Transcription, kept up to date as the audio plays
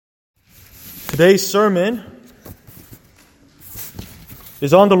Today's sermon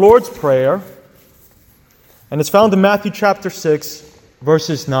is on the Lord's Prayer, and it's found in Matthew chapter 6,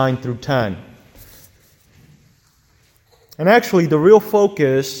 verses 9 through 10. And actually, the real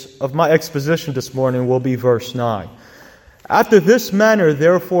focus of my exposition this morning will be verse 9. After this manner,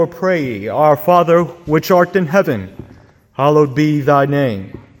 therefore, pray ye, Our Father, which art in heaven, hallowed be thy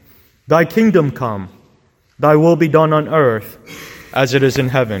name. Thy kingdom come, thy will be done on earth as it is in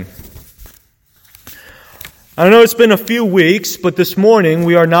heaven. I know it's been a few weeks, but this morning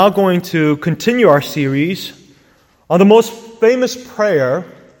we are now going to continue our series on the most famous prayer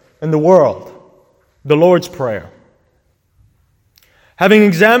in the world, the Lord's Prayer. Having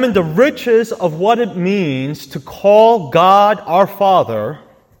examined the riches of what it means to call God our Father,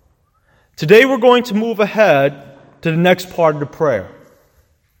 today we're going to move ahead to the next part of the prayer.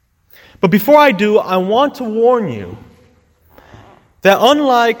 But before I do, I want to warn you that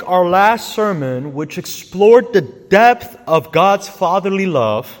unlike our last sermon, which explored the depth of God's fatherly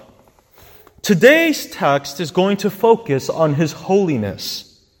love, today's text is going to focus on His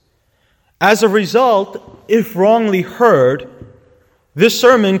holiness. As a result, if wrongly heard, this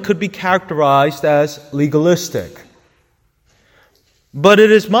sermon could be characterized as legalistic. But it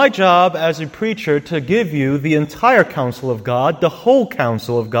is my job as a preacher to give you the entire counsel of God, the whole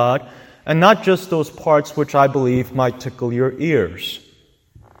counsel of God, and not just those parts which I believe might tickle your ears.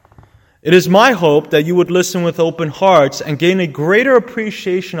 It is my hope that you would listen with open hearts and gain a greater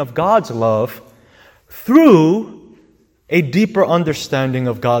appreciation of God's love through a deeper understanding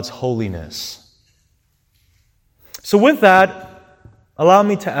of God's holiness. So with that, allow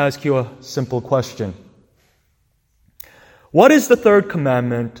me to ask you a simple question. What is the third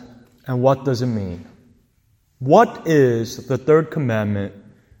commandment and what does it mean? What is the third commandment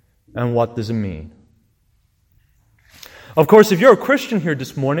and what does it mean? Of course, if you're a Christian here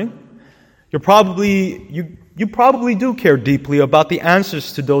this morning, you probably do care deeply about the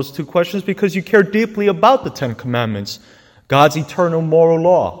answers to those two questions because you care deeply about the Ten Commandments, God's eternal moral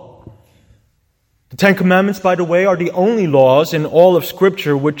law. The Ten Commandments, by the way, are the only laws in all of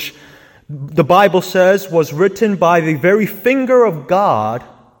Scripture which the Bible says was written by the very finger of God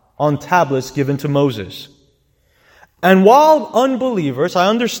on tablets given to Moses. And while unbelievers, I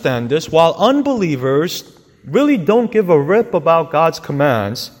understand this, while unbelievers really don't give a rip about God's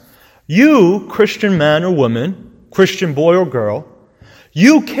commands, you, Christian man or woman, Christian boy or girl,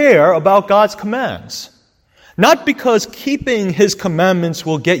 you care about God's commands. Not because keeping His commandments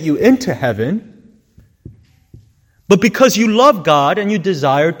will get you into heaven, but because you love God and you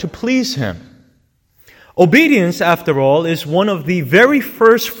desire to please Him. Obedience, after all, is one of the very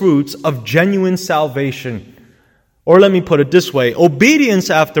first fruits of genuine salvation. Or let me put it this way.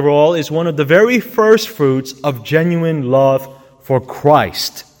 Obedience, after all, is one of the very first fruits of genuine love for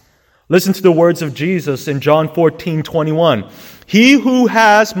Christ. Listen to the words of Jesus in John 14:21. He who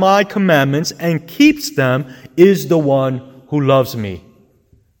has my commandments and keeps them is the one who loves me.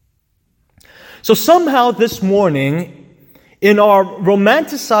 So somehow this morning, in our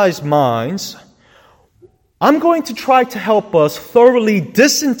romanticized minds, I'm going to try to help us thoroughly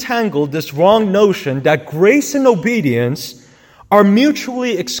disentangle this wrong notion that grace and obedience are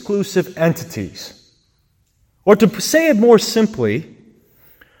mutually exclusive entities. Or to say it more simply,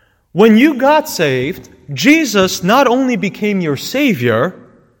 when you got saved, Jesus not only became your Savior,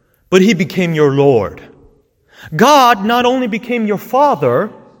 but He became your Lord. God not only became your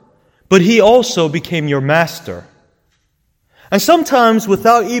Father, but He also became your Master. And sometimes,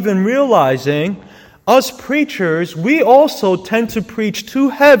 without even realizing, us preachers, we also tend to preach too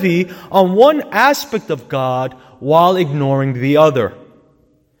heavy on one aspect of God while ignoring the other.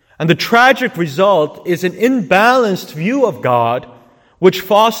 And the tragic result is an imbalanced view of God, which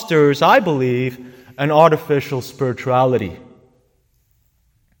fosters, I believe, an artificial spirituality.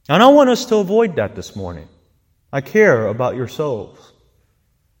 And I want us to avoid that this morning. I care about your souls.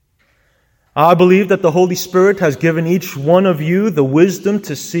 I believe that the Holy Spirit has given each one of you the wisdom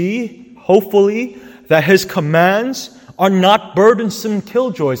to see, hopefully, that His commands are not burdensome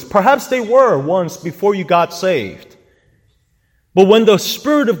killjoys. Perhaps they were once before you got saved. But when the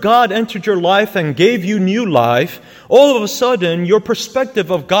Spirit of God entered your life and gave you new life, all of a sudden your perspective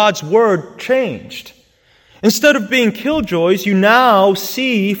of God's Word changed. Instead of being killjoys, you now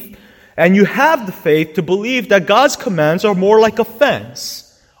see and you have the faith to believe that God's commands are more like a fence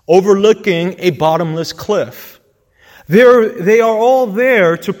overlooking a bottomless cliff. They are all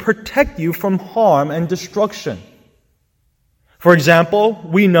there to protect you from harm and destruction. For example,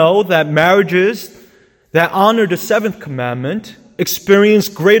 we know that marriages that honor the seventh commandment experience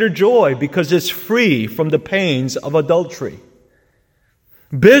greater joy because it's free from the pains of adultery.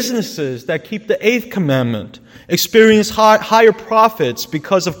 Businesses that keep the 8th commandment experience higher profits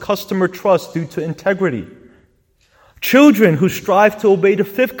because of customer trust due to integrity. Children who strive to obey the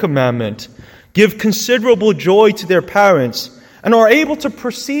 5th commandment give considerable joy to their parents and are able to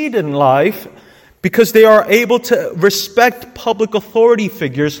proceed in life because they are able to respect public authority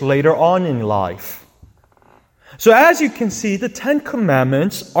figures later on in life. So as you can see, the 10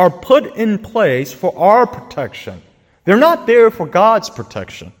 commandments are put in place for our protection. They're not there for God's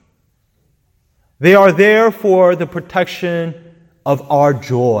protection. They are there for the protection of our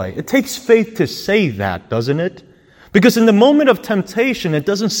joy. It takes faith to say that, doesn't it? Because in the moment of temptation, it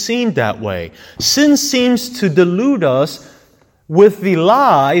doesn't seem that way. Sin seems to delude us with the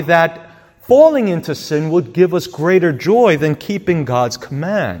lie that falling into sin would give us greater joy than keeping God's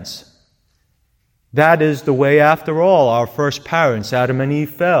commands. That is the way, after all, our first parents, Adam and Eve,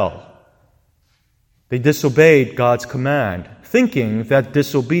 fell. They disobeyed God's command, thinking that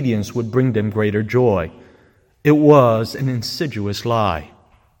disobedience would bring them greater joy. It was an insidious lie.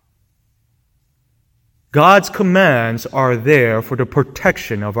 God's commands are there for the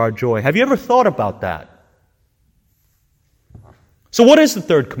protection of our joy. Have you ever thought about that? So what is the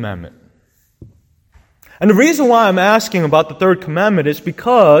 3rd commandment? And the reason why I'm asking about the 3rd commandment is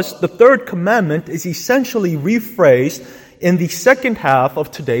because the 3rd commandment is essentially rephrased in the second half of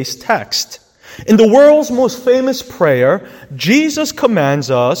today's text. In the world's most famous prayer, Jesus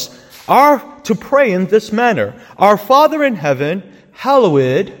commands us to pray in this manner: Our Father in heaven,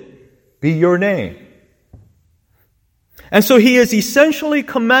 hallowed be your name. And so he is essentially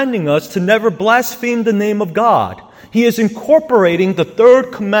commanding us to never blaspheme the name of God. He is incorporating the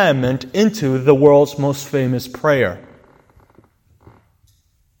 3rd commandment into the world's most famous prayer.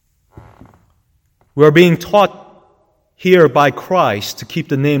 We are being taught here by Christ to keep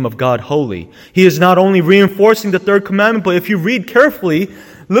the name of God holy. He is not only reinforcing the 3rd commandment, but if you read carefully,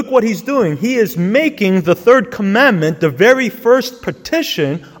 look what he's doing. He is making the 3rd commandment the very first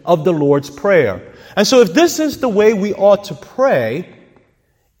petition of the Lord's Prayer. And so if this is the way we ought to pray,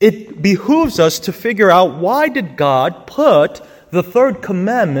 it behooves us to figure out, why did God put the 3rd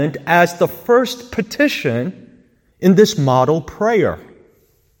commandment as the first petition in this model prayer?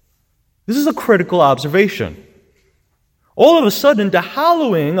 This is a critical observation. All of a sudden, the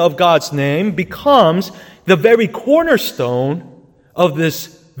hallowing of God's name becomes the very cornerstone of this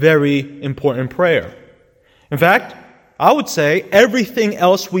very important prayer. In fact, I would say everything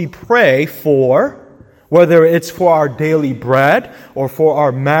else we pray for, whether it's for our daily bread or for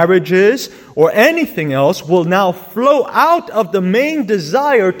our marriages or anything else, will now flow out of the main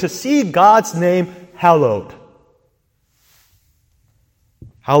desire to see God's name hallowed.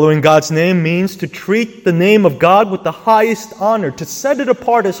 Hallowing God's name means to treat the name of God with the highest honor, to set it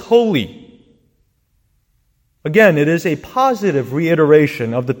apart as holy. Again, it is a positive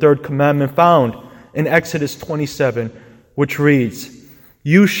reiteration of the 3rd commandment found in Exodus 27, which reads,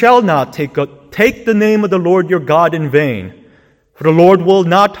 You shall not take the name of the Lord your God in vain, for the Lord will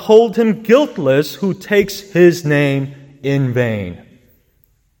not hold him guiltless who takes his name in vain.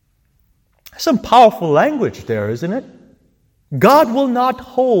 Some powerful language there, isn't it? God will not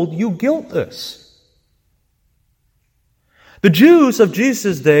hold you guiltless. The Jews of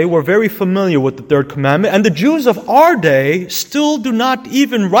Jesus' day were very familiar with the 3rd commandment, and the Jews of our day still do not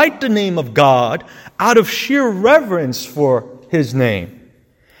even write the name of God out of sheer reverence for his name.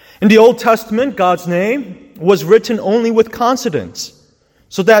 In the Old Testament, God's name was written only with consonants,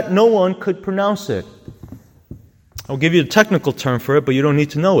 so that no one could pronounce it. I'll give you the technical term for it, but you don't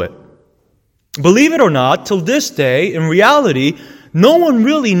need to know it. Believe it or not, till this day, in reality, no one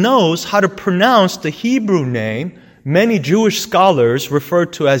really knows how to pronounce the Hebrew name many Jewish scholars refer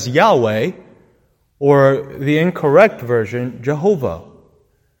to as Yahweh, or the incorrect version, Jehovah.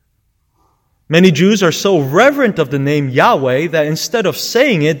 Many Jews are so reverent of the name Yahweh that instead of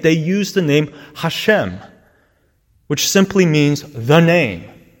saying it, they use the name Hashem, which simply means the name.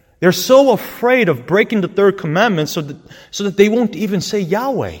 They're so afraid of breaking the 3rd commandment so that they won't even say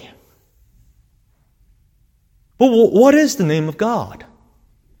Yahweh. But what is the name of God?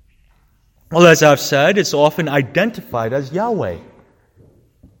 Well, as I've said, it's often identified as Yahweh.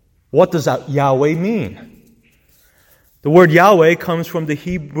 What does that Yahweh mean? The word Yahweh comes from the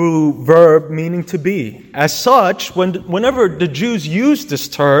Hebrew verb meaning to be. As such, whenever the Jews used this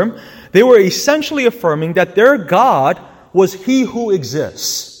term, they were essentially affirming that their God was He who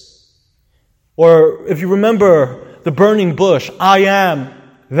exists. Or if you remember the burning bush, I am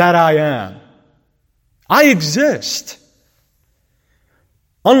that I am. I exist.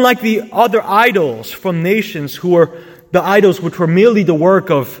 Unlike the other idols from nations who were the idols which were merely the work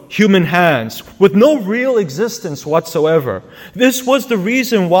of human hands, with no real existence whatsoever. This was the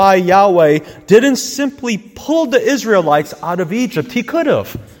reason why Yahweh didn't simply pull the Israelites out of Egypt. He could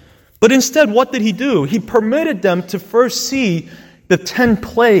have. But instead, what did He do? He permitted them to first see the 10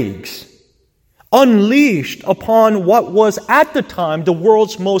 plagues unleashed upon what was at the time the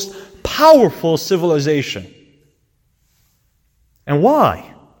world's most powerful civilization. And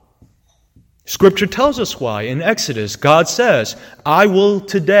why? Scripture tells us why. In Exodus, God says, "I will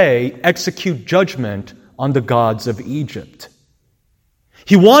today execute judgment on the gods of Egypt."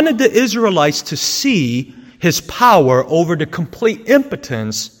 He wanted the Israelites to see His power over the complete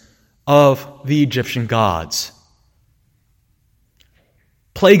impotence of the Egyptian gods.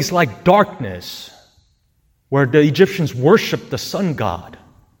 Plagues like darkness, where the Egyptians worshiped the sun god.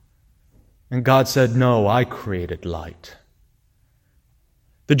 And God said, "No, I created light."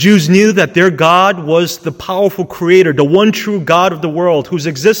 The Jews knew that their God was the powerful creator, the one true God of the world, whose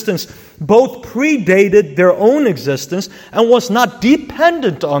existence both predated their own existence and was not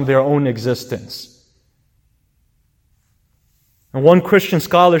dependent on their own existence. And one Christian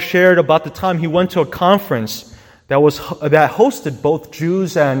scholar shared about the time he went to a conference that hosted both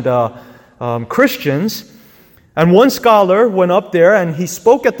Jews and Christians. And one scholar went up there and he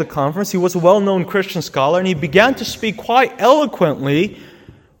spoke at the conference. He was a well-known Christian scholar, and he began to speak quite eloquently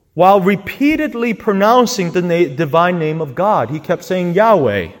while repeatedly pronouncing the divine name of God. He kept saying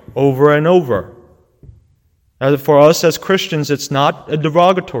Yahweh over and over. For us as Christians, it's not a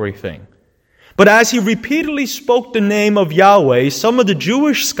derogatory thing. But as he repeatedly spoke the name of Yahweh, some of the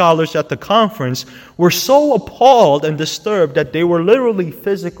Jewish scholars at the conference were so appalled and disturbed that they were literally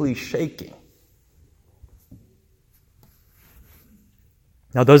physically shaking.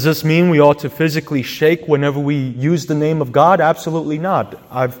 Now, does this mean we ought to physically shake whenever we use the name of God? Absolutely not.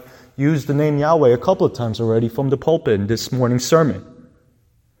 I've used the name Yahweh a couple of times already from the pulpit in this morning's sermon.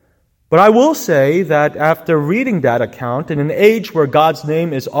 But I will say that after reading that account, in an age where God's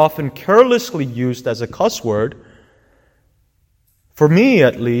name is often carelessly used as a cuss word, for me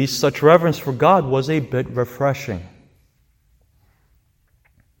at least, such reverence for God was a bit refreshing.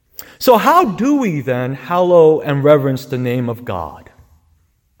 So how do we then hallow and reverence the name of God?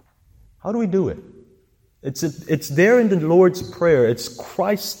 How do we do it? It's there in the Lord's Prayer. It's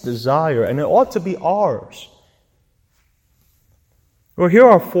Christ's desire, and it ought to be ours. Well, here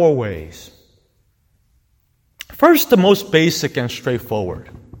are 4 ways. First, the most basic and straightforward.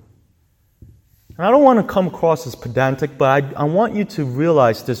 And I don't want to come across as pedantic, but I want you to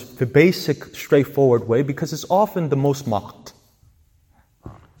realize the basic, straightforward way, because it's often the most mocked.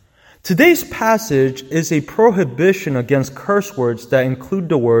 Today's passage is a prohibition against curse words that include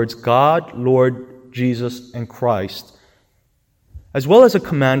the words God, Lord, Jesus, and Christ, as well as a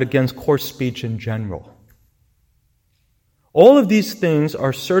command against coarse speech in general. All of these things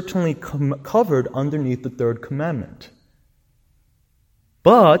are certainly covered underneath the third commandment,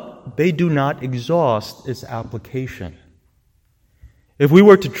 but they do not exhaust its application. If we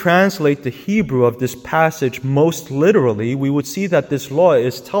were to translate the Hebrew of this passage most literally, we would see that this law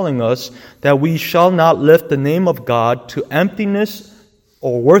is telling us that we shall not lift the name of God to emptiness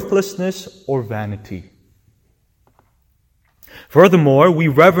or worthlessness or vanity. Furthermore, we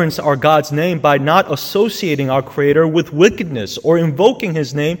reverence our God's name by not associating our Creator with wickedness or invoking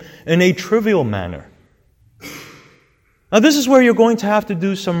His name in a trivial manner. Now, this is where you're going to have to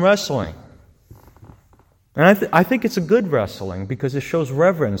do some wrestling. And I think it's a good wrestling because it shows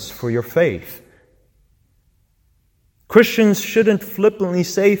reverence for your faith. Christians shouldn't flippantly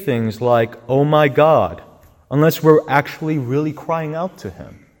say things like, "Oh my God," unless we're actually really crying out to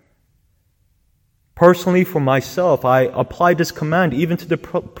Him. Personally, for myself, I apply this command even to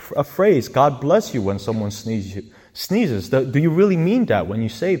the phrase, "God bless you," when someone sneezes. Do you really mean that when you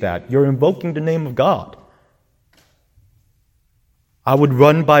say that? You're invoking the name of God. I would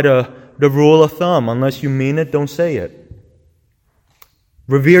run by the rule of thumb, unless you mean it, don't say it.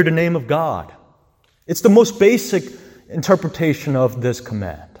 Revere the name of God. It's the most basic interpretation of this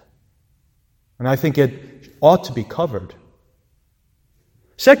command. And I think it ought to be covered.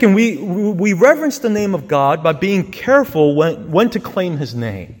 Second, we reverence the name of God by being careful when to claim His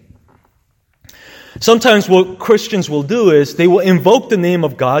name. Sometimes what Christians will do is they will invoke the name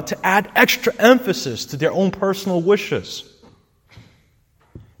of God to add extra emphasis to their own personal wishes.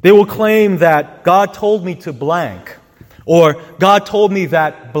 They will claim that God told me to blank, or God told me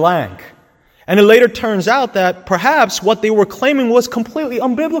that blank. And it later turns out that perhaps what they were claiming was completely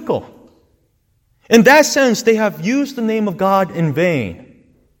unbiblical. In that sense, they have used the name of God in vain.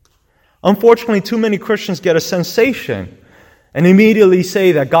 Unfortunately, too many Christians get a sensation and immediately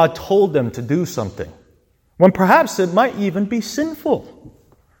say that God told them to do something, when perhaps it might even be sinful.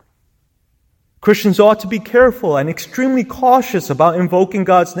 Christians ought to be careful and extremely cautious about invoking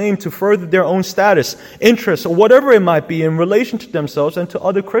God's name to further their own status, interests, or whatever it might be in relation to themselves and to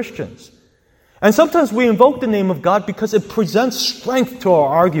other Christians. And sometimes we invoke the name of God because it presents strength to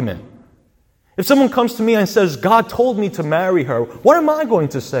our argument. If someone comes to me and says, God told me to marry her, what am I going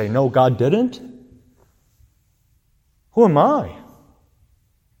to say? No, God didn't. Who am I?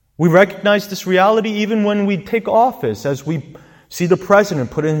 We recognize this reality even when we take office, as we see the president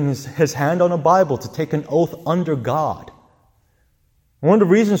put in his hand on a Bible to take an oath under God. One of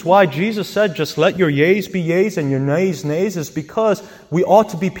the reasons why Jesus said, just let your yeas be yeas and your nays nays, is because we ought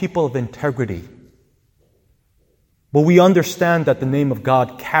to be people of integrity. But we understand that the name of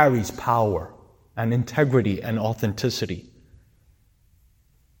God carries power and integrity and authenticity.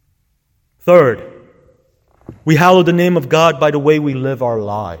 Third, we hallow the name of God by the way we live our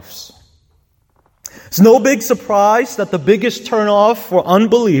lives. It's no big surprise that the biggest turnoff for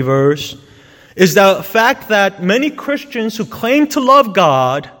unbelievers is the fact that many Christians who claim to love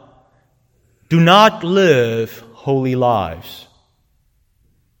God do not live holy lives.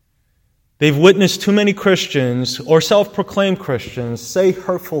 They've witnessed too many Christians or self-proclaimed Christians say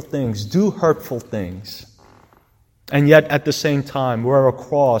hurtful things, do hurtful things, and yet at the same time wear a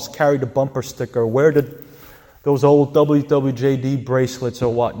cross, carry the bumper sticker, wear those old WWJD bracelets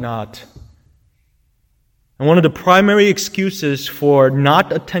or whatnot. And one of the primary excuses for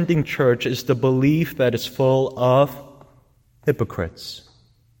not attending church is the belief that it's full of hypocrites.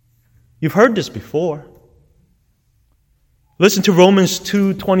 You've heard this before. Listen to Romans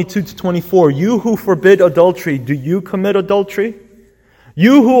 2:22-24. You who forbid adultery, do you commit adultery?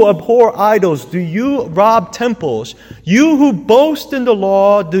 You who abhor idols, do you rob temples? You who boast in the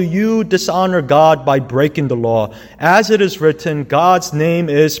law, do you dishonor God by breaking the law? As it is written, God's name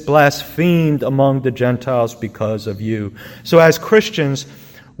is blasphemed among the Gentiles because of you. So as Christians,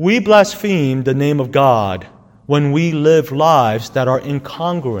 we blaspheme the name of God when we live lives that are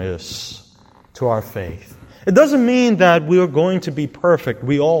incongruous to our faith. It doesn't mean that we are going to be perfect.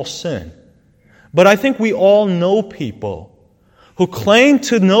 We all sin. But I think we all know people who claim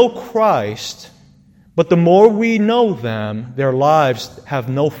to know Christ, but the more we know them, their lives have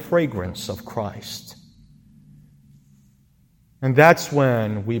no fragrance of Christ. And that's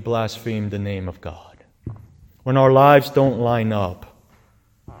when we blaspheme the name of God. When our lives don't line up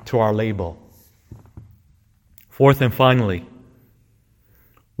to our label. Fourth and finally,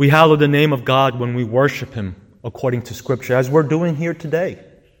 we hallow the name of God when we worship Him according to Scripture, as we're doing here today.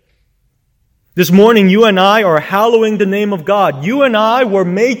 This morning, you and I are hallowing the name of God. You and I were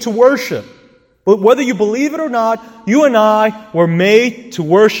made to worship. But whether you believe it or not, you and I were made to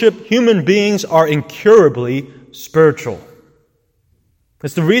worship. Human beings are incurably spiritual.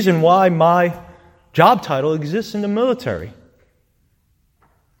 That's the reason why my job title exists in the military.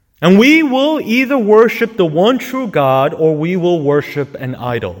 And we will either worship the one true God or we will worship an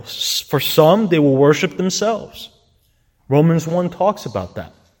idol. For some, they will worship themselves. Romans 1 talks about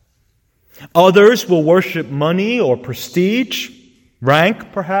that. Others will worship money or prestige,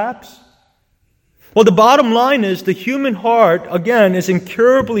 rank perhaps. Well, the bottom line is the human heart, again, is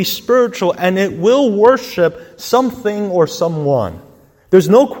incurably spiritual and it will worship something or someone. There's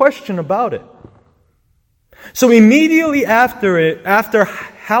no question about it. So immediately after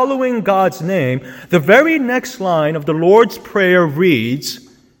hallowing God's name, the very next line of the Lord's Prayer reads,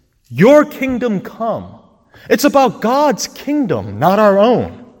 Your kingdom come. It's about God's kingdom, not our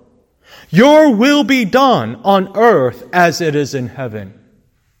own. Your will be done on earth as it is in heaven.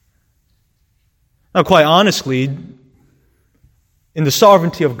 Now, quite honestly, in the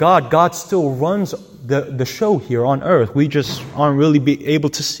sovereignty of God, God still runs the show here on earth. We just aren't really be able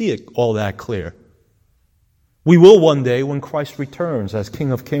to see it all that clear. We will one day when Christ returns as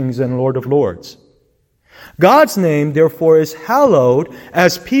King of Kings and Lord of Lords. God's name, therefore, is hallowed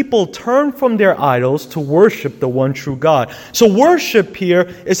as people turn from their idols to worship the one true God. So worship here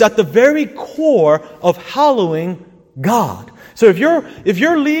is at the very core of hallowing God. So if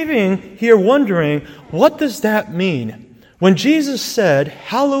you're leaving here wondering, what does that mean? When Jesus said,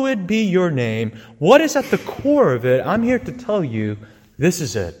 hallowed be your name, what is at the core of it? I'm here to tell you, this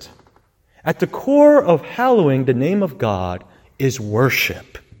is it. At the core of hallowing the name of God is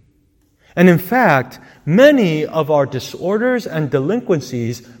worship. And in fact, many of our disorders and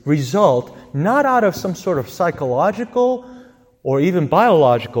delinquencies result not out of some sort of psychological or even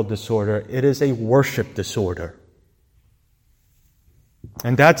biological disorder. It is a worship disorder.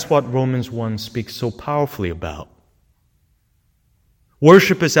 And that's what Romans 1 speaks so powerfully about.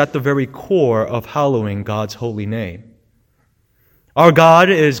 Worship is at the very core of hallowing God's holy name. Our God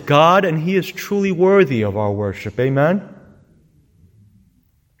is God, and He is truly worthy of our worship. Amen?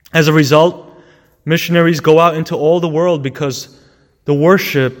 As a result, missionaries go out into all the world because the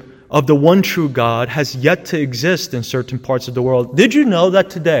worship of the one true God has yet to exist in certain parts of the world. Did you know that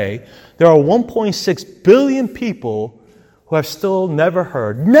today there are 1.6 billion people who have still never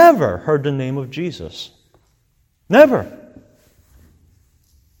heard the name of Jesus? Never.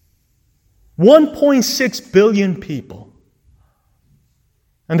 1.6 billion people.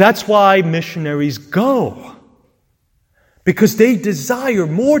 And that's why missionaries go. Because they desire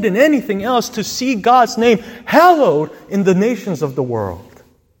more than anything else to see God's name hallowed in the nations of the world.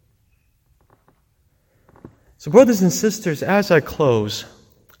 So brothers and sisters, as I close,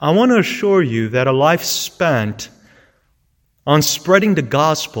 I want to assure you that a life spent on spreading the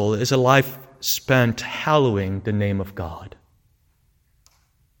gospel is a life spent hallowing the name of God.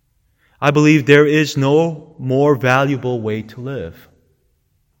 I believe there is no more valuable way to live.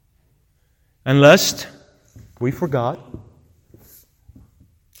 And lest we forgot,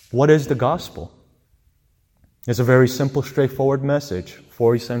 what is the gospel? It's a very simple, straightforward message.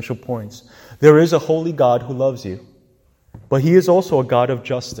 4 essential points. There is a holy God who loves you, but He is also a God of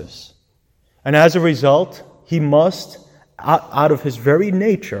justice. And as a result, He must, out of His very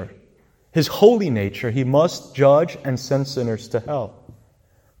nature, His holy nature, He must judge and send sinners to hell.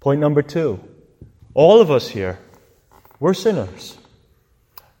 Point number 2. All of us here, we're sinners.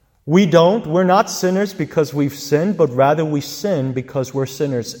 We're not sinners because we've sinned, but rather we sin because we're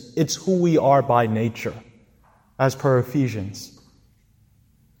sinners. It's who we are by nature, as per Ephesians.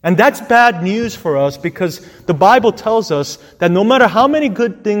 And that's bad news for us because the Bible tells us that no matter how many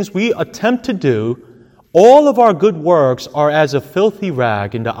good things we attempt to do, all of our good works are as a filthy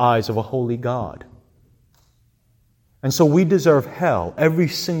rag in the eyes of a holy God. And so we deserve hell, every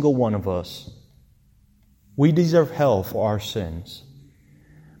single one of us. We deserve hell for our sins.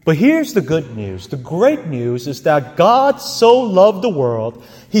 But here's the good news. The great news is that God so loved the world,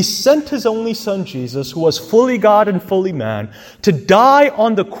 He sent His only Son, Jesus, who was fully God and fully man, to die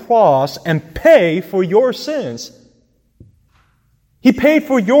on the cross and pay for your sins. He paid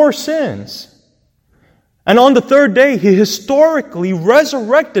for your sins. And on the third day, He historically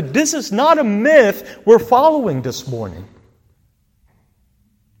resurrected. This is not a myth we're following this morning.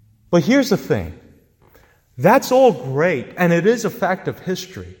 But here's the thing. That's all great, and it is a fact of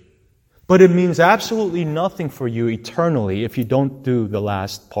history. But it means absolutely nothing for you eternally if you don't do the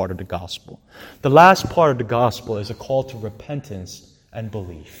last part of the gospel. The last part of the gospel is a call to repentance and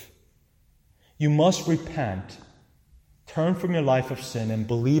belief. You must repent, turn from your life of sin, and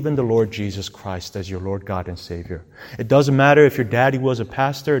believe in the Lord Jesus Christ as your Lord, God, and Savior. It doesn't matter if your daddy was a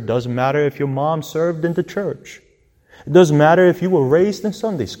pastor. It doesn't matter if your mom served in the church. It doesn't matter if you were raised in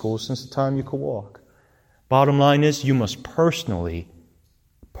Sunday school since the time you could walk. Bottom line is, you must personally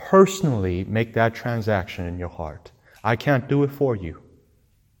make that transaction in your heart. I can't do it for you,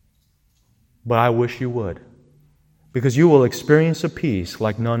 but I wish you would, because you will experience a peace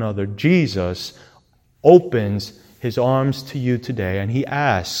like none other. Jesus opens His arms to you today, and He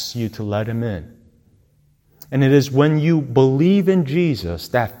asks you to let Him in. And it is when you believe in Jesus,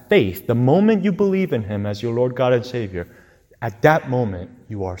 that faith, the moment you believe in Him as your Lord, God, and Savior, at that moment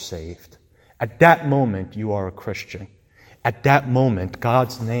you are saved. At that moment, you are a Christian. At that moment,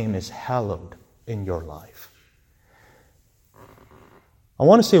 God's name is hallowed in your life. I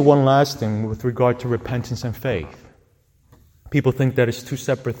want to say one last thing with regard to repentance and faith. People think that it's two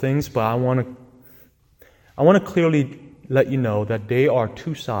separate things, but I want to clearly let you know that they are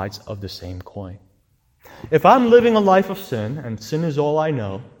two sides of the same coin. If I'm living a life of sin, and sin is all I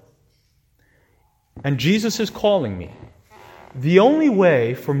know, and Jesus is calling me, the only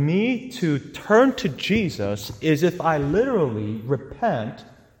way for me to turn to Jesus is if I literally repent,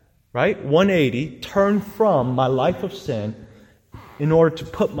 right? 180, turn from my life of sin in order to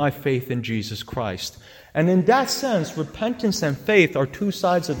put my faith in Jesus Christ. And in that sense, repentance and faith are two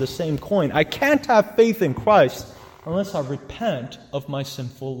sides of the same coin. I can't have faith in Christ unless I repent of my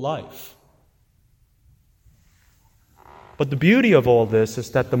sinful life. But the beauty of all this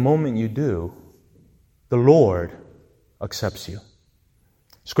is that the moment you do, the Lord accepts you.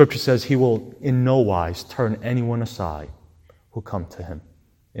 Scripture says He will in no wise turn anyone aside who come to Him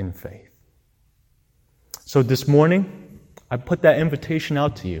in faith. So this morning, I put that invitation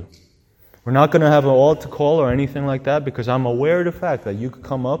out to you. We're not going to have an altar call or anything like that because I'm aware of the fact that you could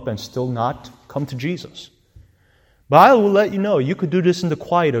come up and still not come to Jesus. But I will let you know, you could do this in the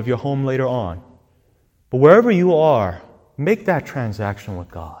quiet of your home later on. But wherever you are, make that transaction with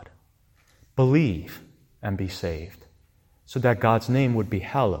God. Believe and be saved, so that God's name would be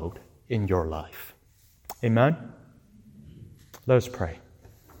hallowed in your life. Amen? Let us pray.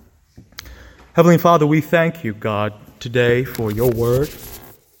 Heavenly Father, we thank you, God, today for your word.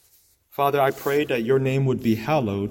 Father, I pray that your name would be hallowed.